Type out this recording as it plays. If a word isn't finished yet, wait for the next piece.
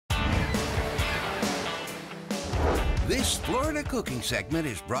This Florida cooking segment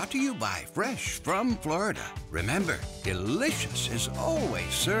is brought to you by Fresh from Florida. Remember, delicious is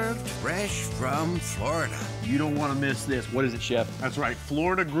always served fresh from Florida. You don't want to miss this. What is it, Chef? That's right,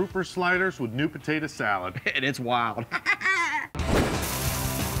 Florida grouper sliders with new potato salad. And it's wild.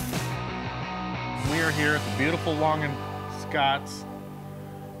 We are here at the beautiful Long and Scott's.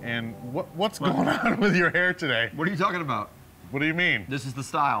 And what's going on with your hair today? What are you talking about? What do you mean? This is the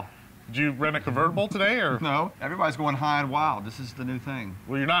style. Did you rent a convertible today, or? No, everybody's going high and wild. This is the new thing.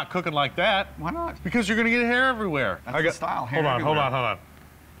 Well, you're not cooking like that. Why not? Because you're gonna get hair everywhere. That's the style, hair hold on.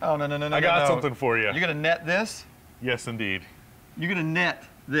 Oh, no. I got something for you. You're gonna net this? Yes, indeed. You're gonna net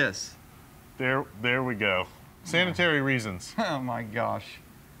this. There we go. Sanitary reasons. Oh my gosh.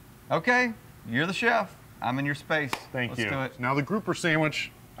 Okay, you're the chef. I'm in your space. Thank you. Let's do it. Now the grouper sandwich,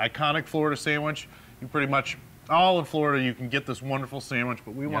 iconic Florida sandwich. You pretty much, all in Florida, you can get this wonderful sandwich,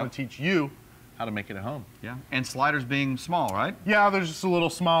 but we want to teach you how to make it at home. Yeah, and sliders being small, right? Yeah, they're just a little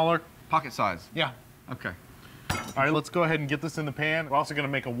smaller. Pocket size. Yeah. Okay. All right, let's go ahead and get this in the pan. We're also gonna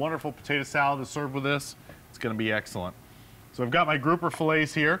make a wonderful potato salad to serve with this. It's gonna be excellent. So I've got my grouper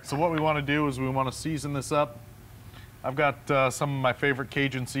fillets here. So what we wanna do is we wanna season this up. I've got some of my favorite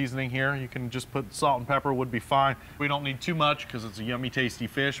Cajun seasoning here. You can just put salt and pepper, would be fine. We don't need too much because it's a yummy, tasty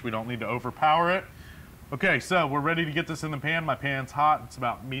fish. We don't need to overpower it. Okay, so we're ready to get this in the pan. My pan's hot. It's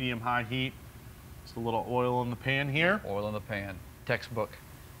about medium-high heat. Just a little oil in the pan here. Oil in the pan. Textbook.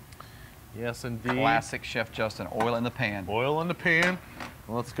 Yes, indeed. Classic Chef Justin. Oil in the pan. Oil in the pan.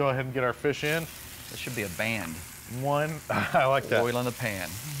 Well, let's go ahead and get our fish in. This should be a band. I like that. Oil in the pan.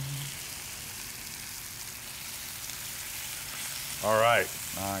 All right.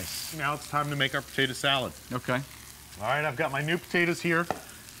 Nice. Now it's time to make our potato salad. Okay. All right, I've got my new potatoes here.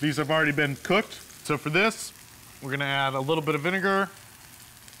 These have already been cooked. So for this, we're gonna add a little bit of vinegar,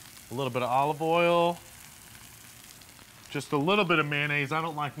 a little bit of olive oil, just a little bit of mayonnaise. I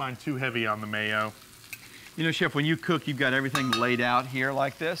don't like mine too heavy on the mayo. You know, Chef, when you cook, you've got everything laid out here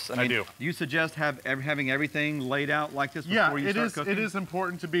like this. I do. Do you suggest having everything laid out like this before you start cooking? It is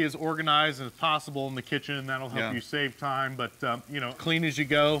important to be as organized as possible in the kitchen, and that'll help you save time. But you know, clean as you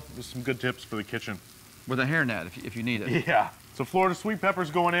go. There's some good tips for the kitchen. With a hairnet, if you need it. Yeah. So Florida sweet pepper's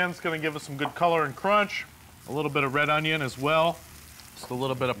going in. It's going to give us some good color and crunch. A little bit of red onion as well. Just a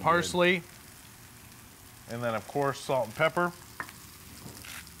little bit of parsley. And then, of course, salt and pepper.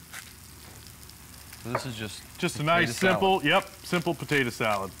 So this is just a nice, simple, simple potato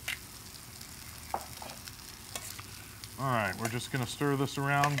salad. All right, we're just going to stir this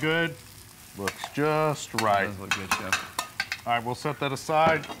around good. Looks just right. That does look good, Chef. All right, we'll set that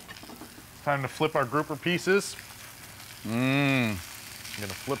aside. Time to flip our grouper pieces. I'm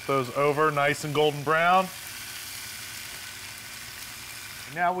gonna flip those over nice and golden brown.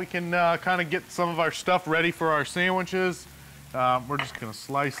 Now we can kind of get some of our stuff ready for our sandwiches. We're just gonna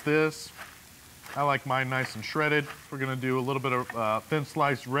slice this. I like mine nice and shredded. We're gonna do a little bit of thin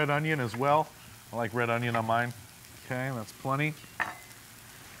sliced red onion as well. I like red onion on mine. Okay, that's plenty.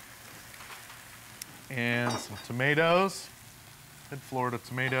 And some tomatoes, good Florida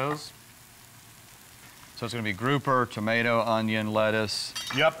tomatoes. So it's going to be grouper, tomato, onion, lettuce.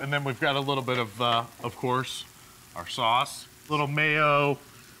 Yep, and then we've got a little bit of course, our sauce. A little mayo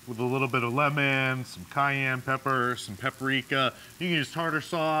with a little bit of lemon, some cayenne pepper, some paprika. You can use tartar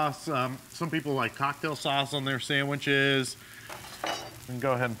sauce. Some people like cocktail sauce on their sandwiches. We can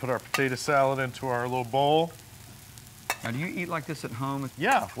go ahead and put our potato salad into our little bowl. Now, do you eat like this at home?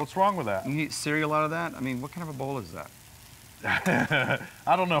 Yeah, what's wrong with that? You eat cereal out of that? I mean, what kind of a bowl is that?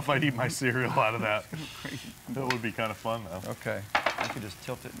 I don't know if I'd eat my cereal out of that. That would be kind of fun, though. Okay. You could just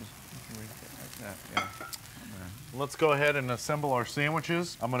tilt it and just like that. Yeah. Let's go ahead and assemble our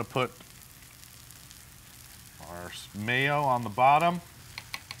sandwiches. I'm going to put our mayo on the bottom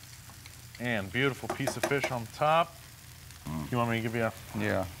and beautiful piece of fish on top. You want me to give you a...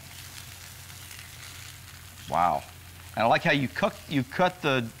 Yeah. Wow. And I like how you cut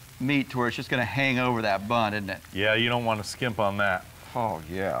the meat to where it's just going to hang over that bun, isn't it? Yeah, you don't want to skimp on that. Oh,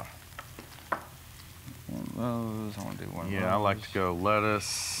 yeah. One of those. I want to do one of those. Yeah, I like to go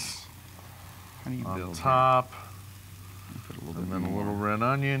lettuce How do you on build top, Put a little and bit then more. a little red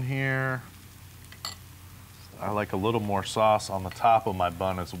onion here. I like a little more sauce on the top of my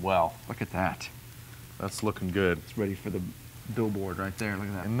bun as well. Look at that. That's looking good. It's ready for the billboard right there. Look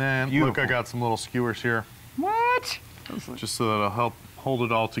at that. And then, look, I got some little skewers here. What? Just so that it'll help hold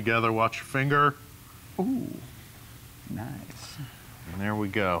it all together. Watch your finger. Ooh, nice. And there we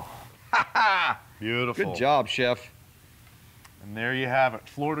go. Beautiful. Good job, Chef. And there you have it.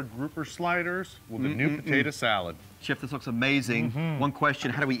 Florida grouper sliders with a new potato salad. Chef, this looks amazing. One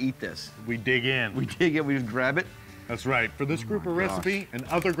question, how do we eat this? We dig in. We dig it, we just grab it? That's right. For this grouper recipe and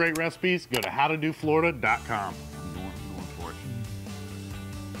other great recipes, go to howtodoflorida.com. I'm going for it.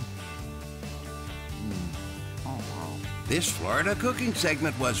 Oh, wow. This Florida cooking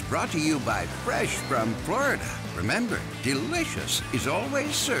segment was brought to you by Fresh from Florida. Remember, delicious is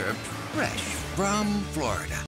always served fresh from Florida.